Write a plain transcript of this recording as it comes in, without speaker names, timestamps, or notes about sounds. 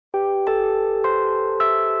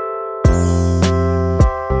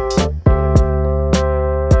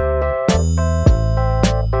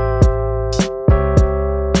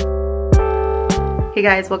Hey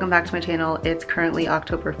guys, welcome back to my channel. It's currently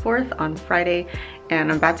October 4th on Friday and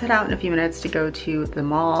I'm about to head out in a few minutes to go to the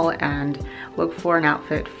mall and look for an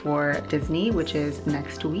outfit for Disney, which is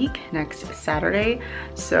next week, next Saturday.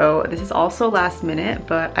 So this is also last minute,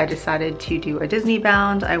 but I decided to do a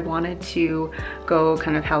Disneybound. I wanted to go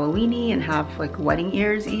kind of Halloween-y and have like wedding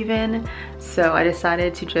ears even. So I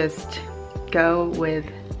decided to just go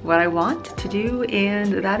with what I want to do,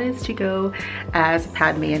 and that is to go as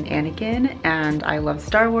Padme and Anakin. And I love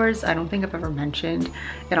Star Wars. I don't think I've ever mentioned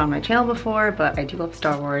it on my channel before, but I do love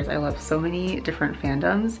Star Wars. I love so many different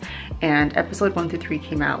fandoms, and episode 1 through 3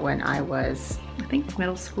 came out when I was, I think,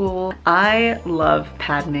 middle school. I love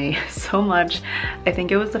Padme so much. I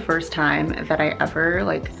think it was the first time that I ever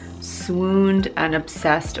like swooned and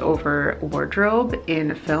obsessed over wardrobe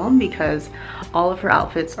in film because all of her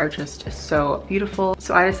outfits are just so beautiful.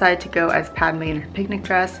 So I decided to go as Padme in her picnic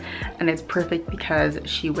dress, and it's perfect because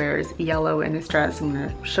she wears yellow in this dress. I'm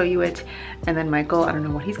gonna show you it. And then Michael, I don't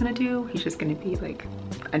know what he's gonna do. He's just gonna be like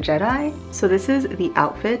a Jedi. So this is the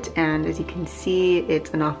outfit, and as you can see,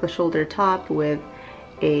 it's an off-the-shoulder top with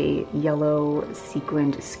a yellow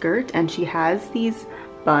sequined skirt, and she has these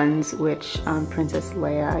buns which Princess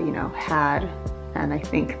Leia, you know, had, and I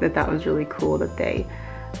think that that was really cool that they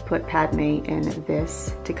put Padme in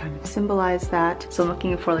this to kind of symbolize that. So I'm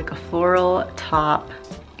looking for like a floral top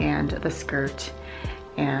and the skirt,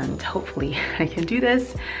 and hopefully I can do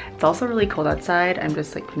this. It's also really cold outside. I'm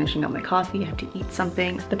just like finishing up my coffee. I have to eat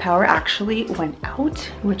something. The power actually went out,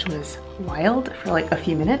 which was wild, for like a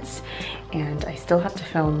few minutes, and I still have to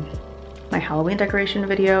film my Halloween decoration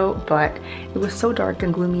video, but it was so dark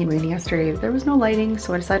and gloomy and rainy yesterday. There was no lighting,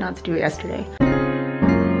 so I decided not to do it yesterday.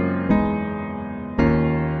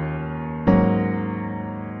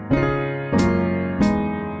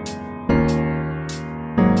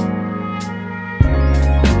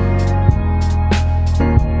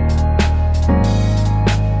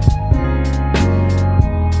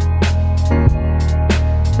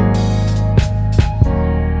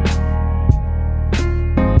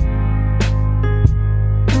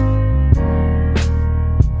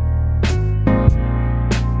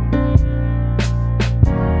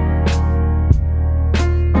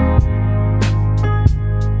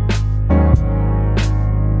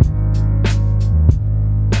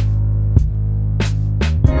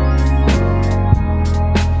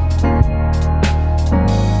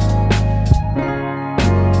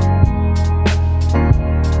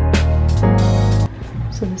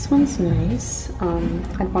 One's nice.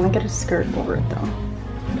 I'd want to get a skirt over it though,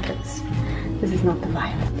 because this is not the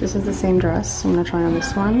vibe. This is the same dress. I'm gonna try on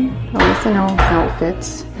this one. At least I know how it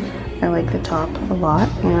fits. I like the top a lot,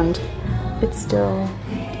 and it's still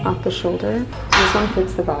off the shoulder. So this one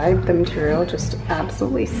fits the vibe. The material just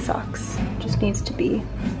absolutely sucks. Just needs to be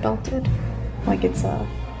belted like it's a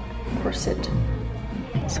corset.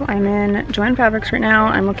 So I'm in Joann Fabrics right now.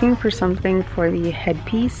 I'm looking for something for the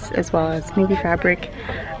headpiece as well as maybe fabric.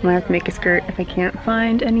 I might have to make a skirt if I can't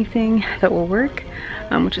find anything that will work,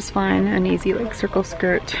 which is fine. An easy like circle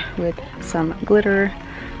skirt with some glitter.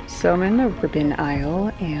 So I'm in the ribbon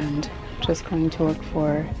aisle and just going to look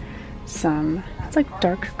for some, it's like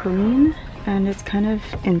dark green and it's kind of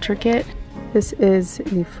intricate. This is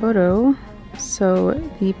the photo. So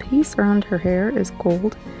the piece around her hair is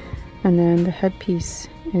gold, and then the headpiece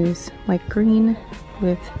is like green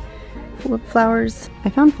with flowers. I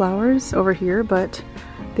found flowers over here, but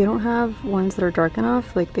they don't have ones that are dark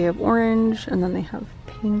enough. Like they have orange and then they have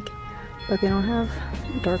pink, but they don't have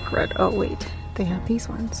dark red. Oh wait, they have these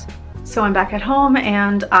ones. So I'm back at home,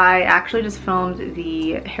 and I actually just filmed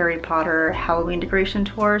the Harry Potter Halloween decoration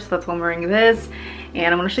tour, so that's why I'm wearing this.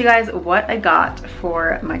 And I'm gonna show you guys what I got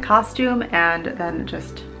for my costume, and then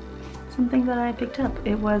just something that I picked up.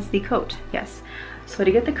 It was the coat, yes. So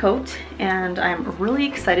to get the coat, and I'm really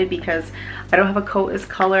excited because I don't have a coat this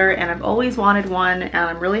color and I've always wanted one, and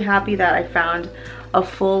I'm really happy that I found a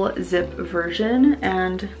full zip version,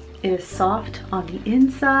 and it is soft on the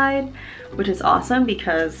inside, which is awesome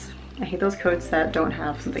because I hate those coats that don't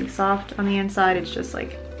have something soft on the inside. It's just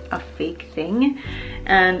like a fake thing,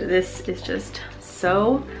 and this is just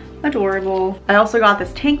so adorable. I also got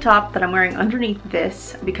this tank top that I'm wearing underneath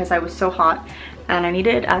this because I was so hot and I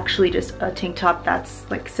needed actually just a tank top that's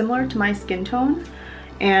like similar to my skin tone.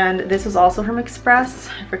 And this was also from Express.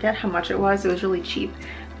 I forget how much it was. It was really cheap,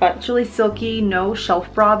 but it's really silky, no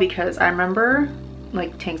shelf bra, because I remember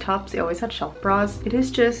like tank tops, they always had shelf bras. It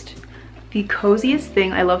is just the coziest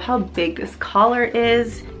thing. I love how big this collar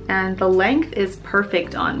is, and the length is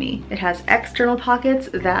perfect on me. It has external pockets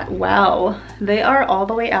that, wow, they are all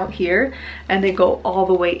the way out here and they go all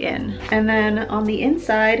the way in. And then on the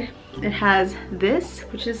inside, it has this,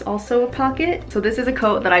 which is also a pocket. So this is a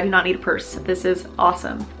coat that I do not need a purse. This is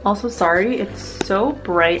awesome. Also, sorry, it's so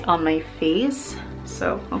bright on my face.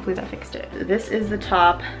 So hopefully that fixed it. This is the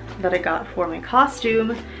top that I got for my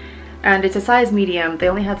costume, and it's a size medium. They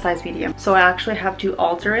only had size medium, so I actually have to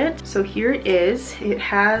alter it. So here it is. It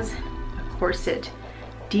has a corset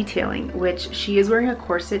detailing, which she is wearing a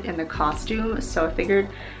corset in the costume, so I figured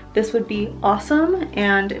this would be awesome.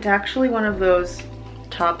 And it's actually one of those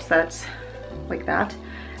tops that's like that,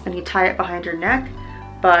 and you tie it behind your neck,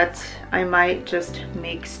 but I might just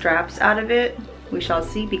make straps out of it. We shall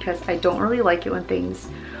see, because I don't really like it when things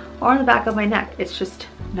are on the back of my neck. It's just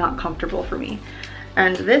not comfortable for me.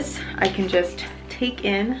 And this I can just take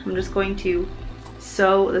in. I'm just going to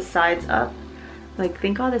sew the sides up. Like,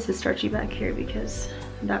 thank God this is stretchy back here, because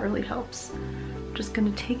that really helps. I'm just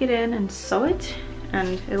gonna take it in and sew it,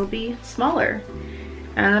 and it'll be smaller.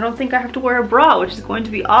 And I don't think I have to wear a bra, which is going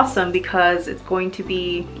to be awesome, because it's going to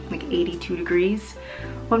be like 82 degrees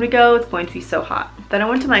when we go. It's going to be so hot. Then I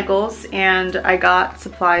went to Michael's and I got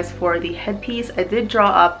supplies for the headpiece. I did draw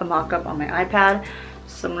up a mock-up on my iPad,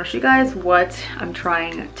 so I'm gonna show you guys what I'm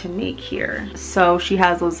trying to make here. So she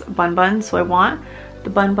has those bun buns, so I want the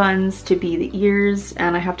bun buns to be the ears,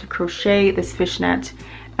 and I have to crochet this fishnet,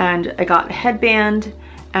 and I got a headband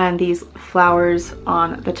and these flowers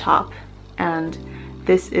on the top, and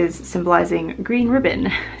this is symbolizing green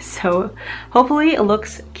ribbon. So hopefully it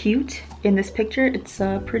looks cute in this picture. It's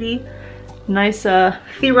a pretty nice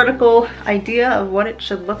theoretical idea of what it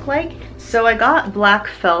should look like. So I got black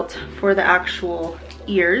felt for the actual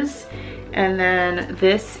ears, and then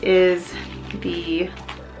this is the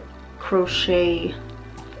crochet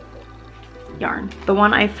yarn. The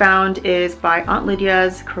one I found is by Aunt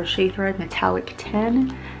Lydia's Crochet Thread Metallic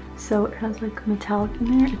 10. So it has like metallic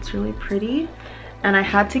in there. It's really pretty. And I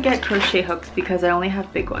had to get crochet hooks because I only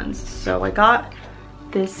have big ones. So I got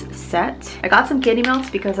this set. I got some candy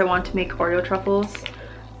melts because I want to make Oreo truffles.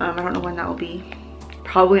 I don't know when that will be.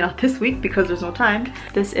 Probably not this week because there's no time.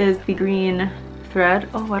 This is the green thread.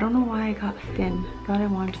 Oh, I don't know why I got thin. I thought I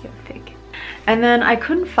wanted to get thick. And then I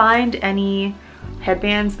couldn't find any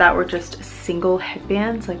headbands that were just single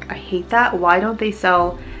headbands. Like, I hate that. Why don't they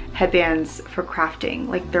sell headbands for crafting?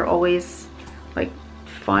 Like, they're always like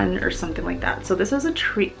fun or something like that. So this is a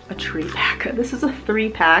tree pack. This is a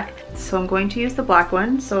 3-pack. So I'm going to use the black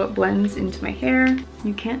one so it blends into my hair.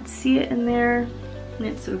 You can't see it in there.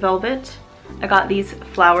 It's velvet. I got these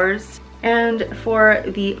flowers, and for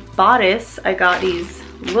the bodice I got these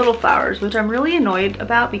little flowers, which I'm really annoyed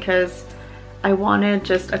about because I wanted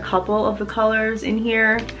just a couple of the colors in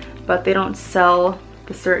here, but they don't sell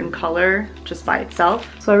the certain color just by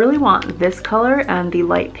itself. So I really want this color and the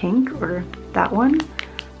light pink, or that one,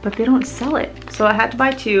 but they don't sell it. So I had to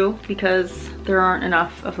buy 2 because there aren't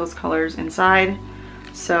enough of those colors inside.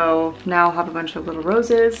 So now I'll have a bunch of little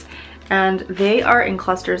roses, and they are in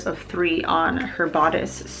clusters of 3 on her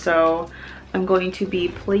bodice. So I'm going to be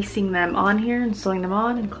placing them on here and sewing them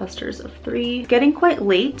on in clusters of 3. It's getting quite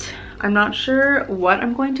late. I'm not sure what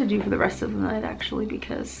I'm going to do for the rest of the night actually,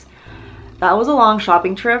 because that was a long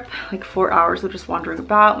shopping trip, like 4 hours of just wandering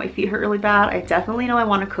about. My feet hurt really bad. I definitely know I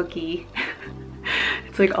want a cookie.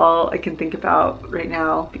 It's like all I can think about right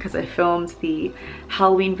now because I filmed the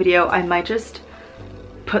Halloween video. I might just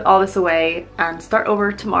put all this away and start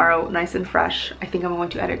over tomorrow nice and fresh. I think I'm going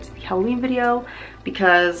to edit the Halloween video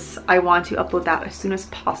because I want to upload that as soon as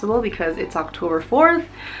possible because it's October 4th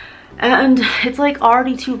and it's like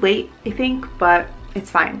already too late, I think, but it's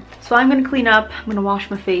fine. So I'm gonna clean up, I'm gonna wash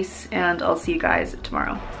my face, and I'll see you guys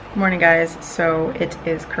tomorrow. Good morning, guys. So it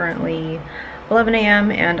is currently 11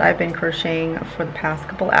 a.m. and I've been crocheting for the past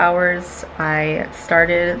couple hours. I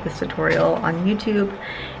started this tutorial on YouTube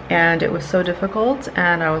and it was so difficult,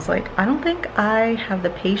 and I was like, I don't think I have the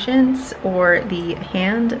patience or the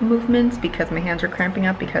hand movements because my hands are cramping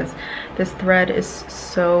up because this thread is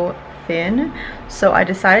so thin. So I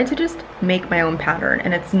decided to just make my own pattern,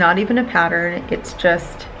 and it's not even a pattern, it's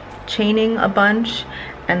just chaining a bunch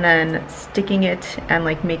and then sticking it and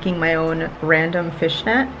like making my own random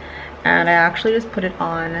fishnet. And I actually just put it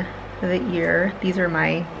on the ear. These are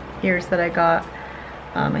my ears that I got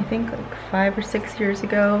I think like 5 or 6 years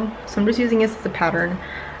ago. So I'm just using this as a pattern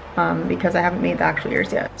because I haven't made the actual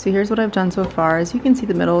ears yet. So here's what I've done so far. As you can see,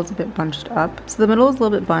 the middle is a bit bunched up. So the middle is a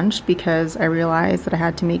little bit bunched because I realized that I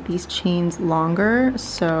had to make these chains longer.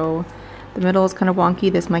 So the middle is kind of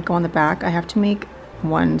wonky. This might go on the back. I have to make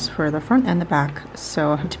ones for the front and the back.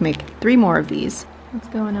 So I have to make 3 more of these. What's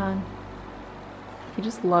going on? He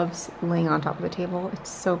just loves laying on top of the table. It's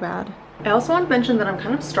so bad. I also want to mention that I'm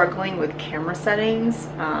kind of struggling with camera settings.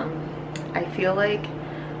 I feel like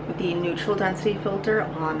the neutral density filter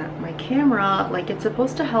on my camera. Like, it's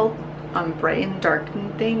supposed to help brighten,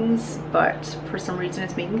 darken things, but for some reason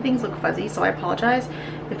it's making things look fuzzy, so I apologize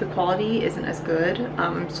if the quality isn't as good.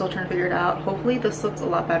 I'm still trying to figure it out. Hopefully this looks a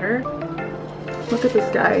lot better. Look at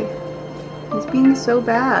this guy. He's being so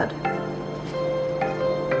bad.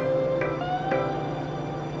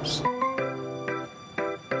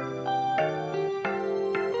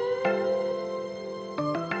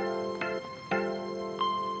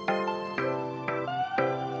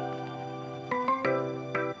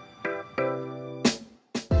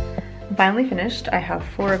 Finally finished. I have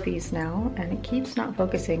 4 of these now, and it keeps not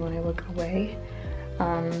focusing when I look away.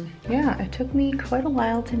 Yeah, it took me quite a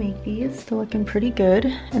while to make these. They're looking pretty good,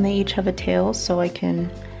 and they each have a tail so I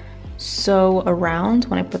can sew around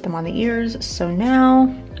when I put them on the ears. So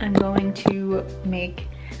now I'm going to make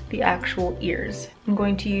the actual ears. I'm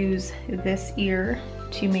going to use this ear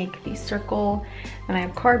to make the circle, and I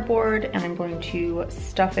have cardboard, and I'm going to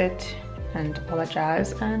stuff it and all that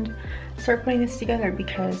jazz and start putting this together,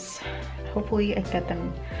 because hopefully I can get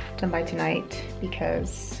them done by tonight,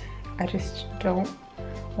 because I just don't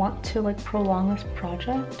want to like prolong this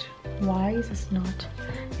project. Why is this not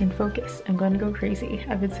in focus? I'm going to go crazy.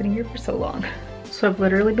 I've been sitting here for so long. So I've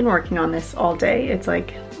literally been working on this all day. It's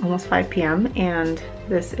like almost 5 p.m. and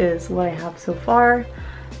this is what I have so far.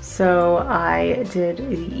 So I did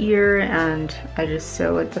the ear and I just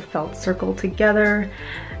sewed the felt circle together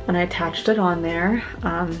and I attached it on there.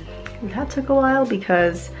 That took a while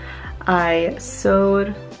because I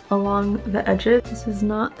sewed along the edges. This is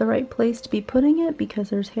not the right place to be putting it because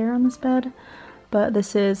there's hair on this bed, but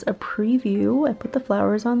this is a preview. I put the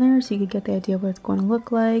flowers on there so you could get the idea of what it's going to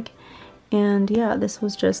look like. And yeah, this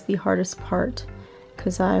was just the hardest part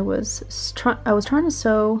because I was trying to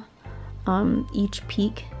sew each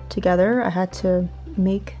peak together. I had to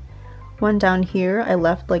make one down here. I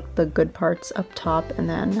left like the good parts up top and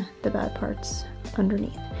then the bad parts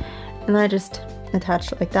underneath. And then I just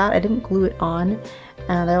attached it like that. I didn't glue it on.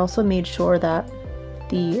 And I also made sure that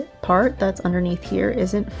the part that's underneath here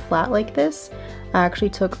isn't flat like this. I actually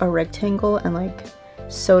took a rectangle and like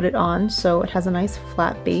sewed it on so it has a nice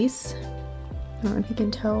flat base. I don't know if you can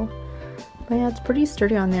tell, but yeah, it's pretty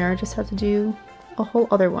sturdy on there. I just have to do a whole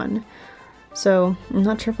other one. So I'm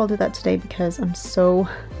not sure if I'll do that today because I'm so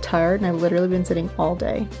tired and I've literally been sitting all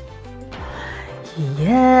day.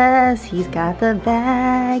 Yes, he's got the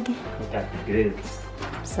bag. He's got the goods.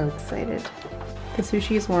 I'm so excited. The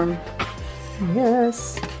sushi is warm.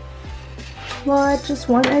 Yes. What? Just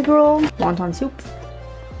one egg roll? Wonton soup.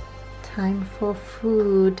 Time for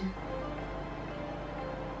food.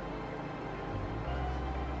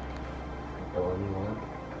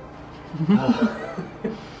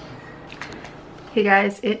 Hey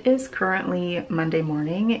guys, it is currently Monday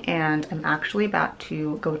morning and I'm actually about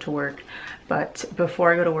to go to work. But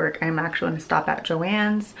before I go to work, I'm actually going to stop at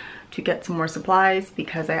Joann's to get some more supplies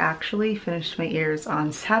because I actually finished my ears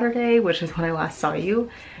on Saturday, which is when I last saw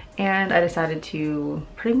you. And I decided to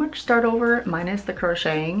pretty much start over minus the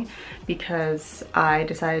crocheting because I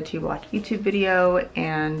decided to watch a YouTube video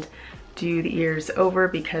and do the ears over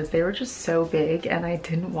because they were just so big and I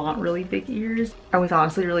didn't want really big ears. I was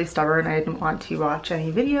honestly really stubborn. I didn't want to watch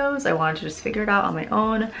any videos. I wanted to just figure it out on my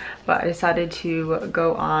own, but I decided to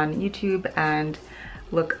go on YouTube and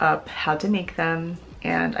look up how to make them.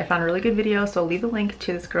 And I found a really good video, so I'll leave a link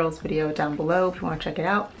to this girl's video down below if you want to check it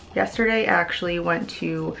out. Yesterday I actually went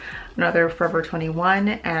to another Forever 21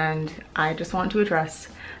 and I just want to address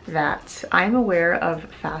that I'm aware of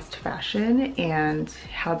fast fashion and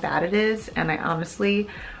how bad it is, and I honestly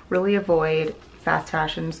really avoid fast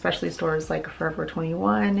fashion, especially stores like Forever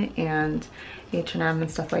 21 and H&M and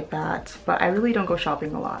stuff like that. But I really don't go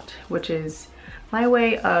shopping a lot, which is my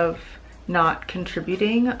way of not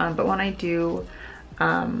contributing, but when I do,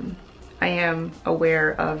 I am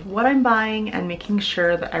aware of what I'm buying and making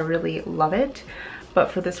sure that I really love it. But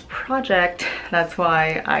for this project, that's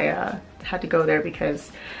why I had to go there,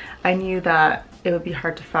 because I knew that it would be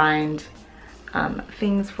hard to find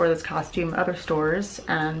things for this costume at other stores,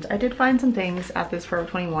 and I did find some things at this Forever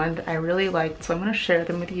 21 that I really liked, so I'm going to share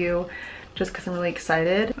them with you just because I'm really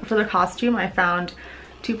excited. For the costume, I found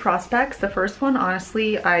 2 prospects. The first one,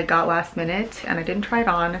 honestly, I got last minute and I didn't try it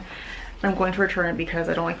on. I'm going to return it because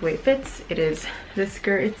I don't like the way it fits. It is this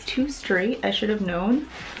skirt. It's too straight. I should have known.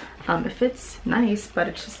 It fits nice, but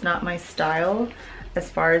it's just not my style as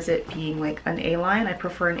far as it being like an A-line. I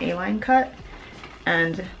prefer an A-line cut,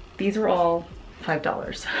 and these are all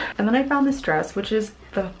 $5. And then I found this dress, which is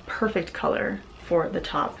the perfect color for the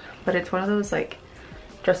top, but it's one of those like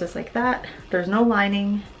dresses like that. There's no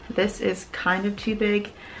lining. This is kind of too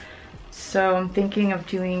big, So I'm thinking of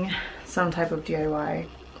doing some type of DIY,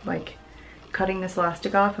 like cutting this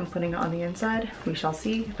elastic off and putting it on the inside. We shall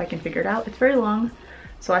see if I can figure it out. It's very long,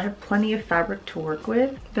 so I have plenty of fabric to work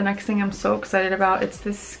with. The next thing I'm so excited about, it's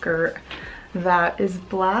this skirt that is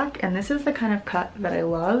black, and this is the kind of cut that I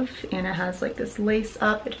love, and it has like this lace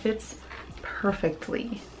up. It fits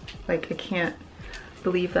perfectly. Like, I can't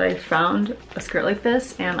believe that I found a skirt like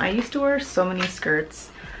this, and I used to wear so many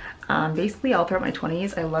skirts basically all throughout my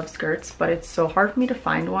 20s. I love skirts, but it's so hard for me to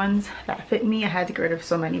find ones that fit me. I had to get rid of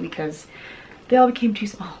so many because they all became too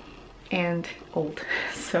small and old,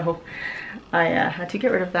 so I had to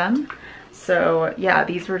get rid of them. So yeah,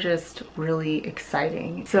 these were just really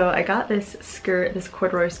exciting. So I got this skirt, this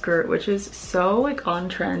corduroy skirt, which is so like on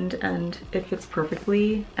trend, and it fits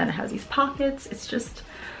perfectly, and it has these pockets. It's just,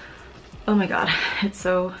 oh my god, it's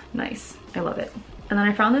so nice. I love it. And then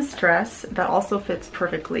I found this dress that also fits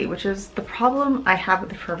perfectly, which is the problem I have with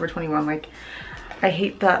the Forever 21. Like, I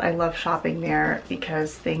hate that I love shopping there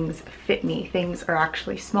because things fit me. Things are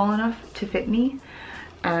actually small enough to fit me,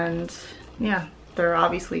 and yeah, they're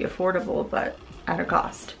obviously affordable, but at a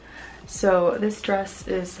cost. So this dress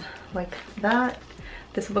is like that.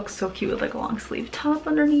 This looks so cute with like a long sleeve top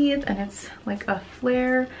underneath, and it's like a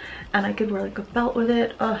flare, and I could wear like a belt with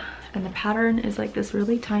it. And the pattern is like this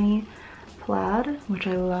really tiny plaid, which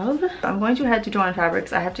I love. I'm going to head to Joann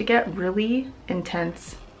Fabrics. I have to get really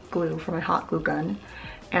intense glue for my hot glue gun,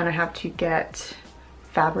 and I have to get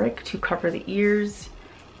fabric to cover the ears,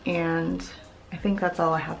 and I think that's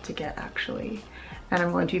all I have to get actually. And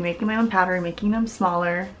I'm going to be making my own pattern, making them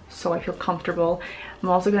smaller so I feel comfortable. I'm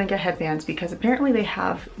also going to get headbands because apparently they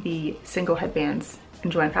have the single headbands in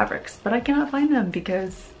Joann Fabrics, but I cannot find them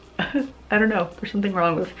because I don't know, there's something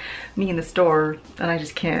wrong with me in the store and I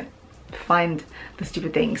just can't find the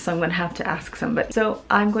stupid thing, so I'm gonna have to ask somebody. So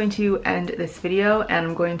I'm going to end this video, and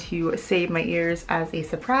I'm going to save my ears as a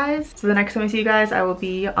surprise. So the next time I see you guys, I will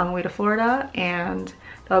be on my way to Florida, and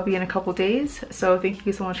that'll be in a couple days. So thank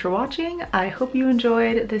you so much for watching. I hope you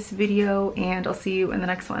enjoyed this video, and I'll see you in the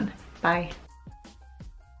next one. Bye.